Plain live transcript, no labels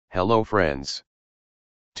Hello friends.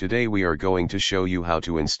 Today we are going to show you how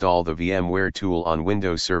to install the VMware tool on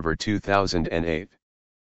Windows Server 2008.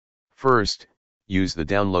 First, use the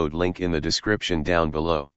download link in the description down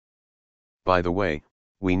below. By the way,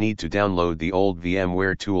 we need to download the old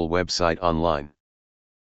VMware tool website online.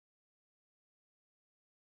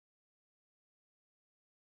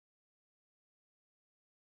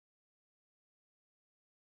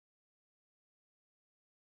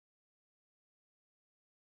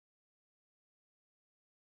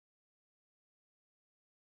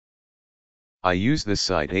 I use this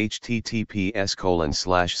site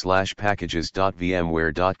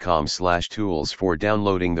https://packages.vmware.com/tools for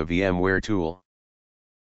downloading the VMware tool.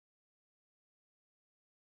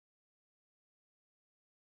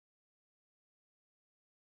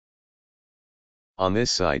 On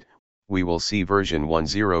this site, we will see version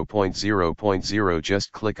 10.0.0.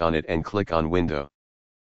 Just click on it and click on Window.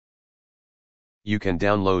 You can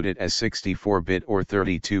download it as 64-bit or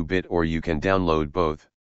 32-bit, or you can download both.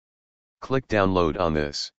 Click download on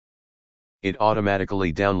this. It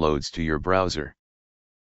automatically downloads to your browser.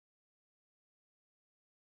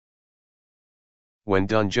 When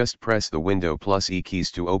done, just press the Window plus E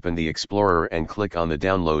keys to open the Explorer and click on the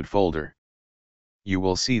download folder. You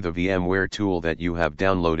will see the VMware tool that you have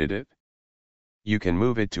downloaded it. You can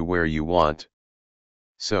move it to where you want.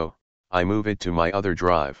 So, I move it to my other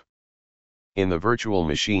drive. In the virtual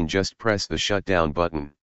machine, just press the shutdown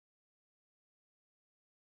button.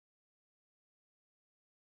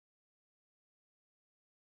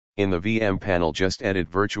 In the VM panel, just edit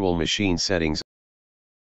virtual machine settings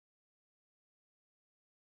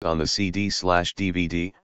on the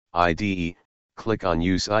CD/DVD, IDE, click on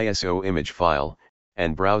Use ISO image file,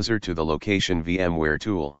 and browser to the location VMware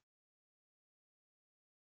tool.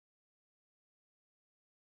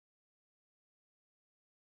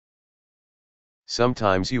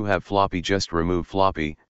 Sometimes you have floppy, just remove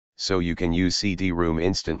floppy, so you can use CD-ROM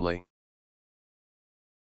instantly.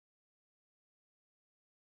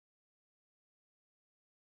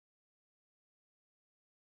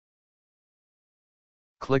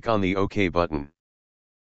 Click on the OK button.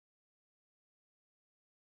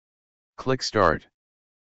 Click Start.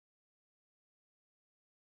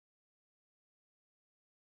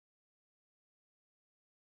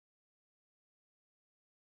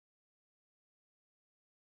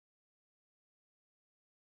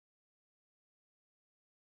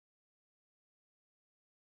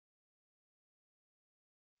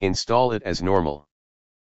 Install it as normal.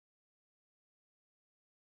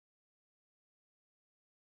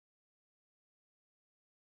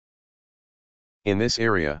 In this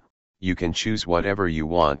area, you can choose whatever you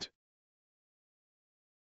want.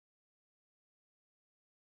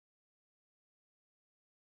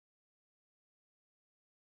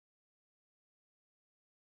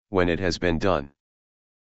 When it has been done,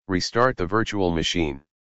 restart the virtual machine.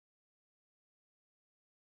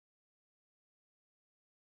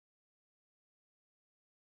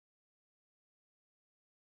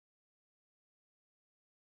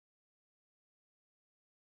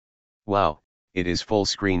 Wow, it is full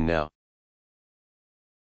screen now.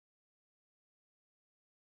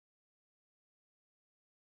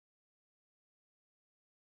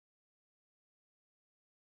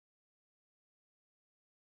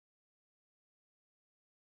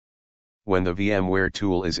 When the VMware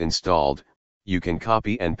tool is installed, you can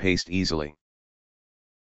copy and paste easily.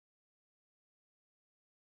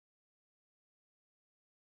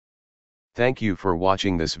 Thank you for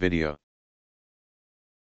watching this video.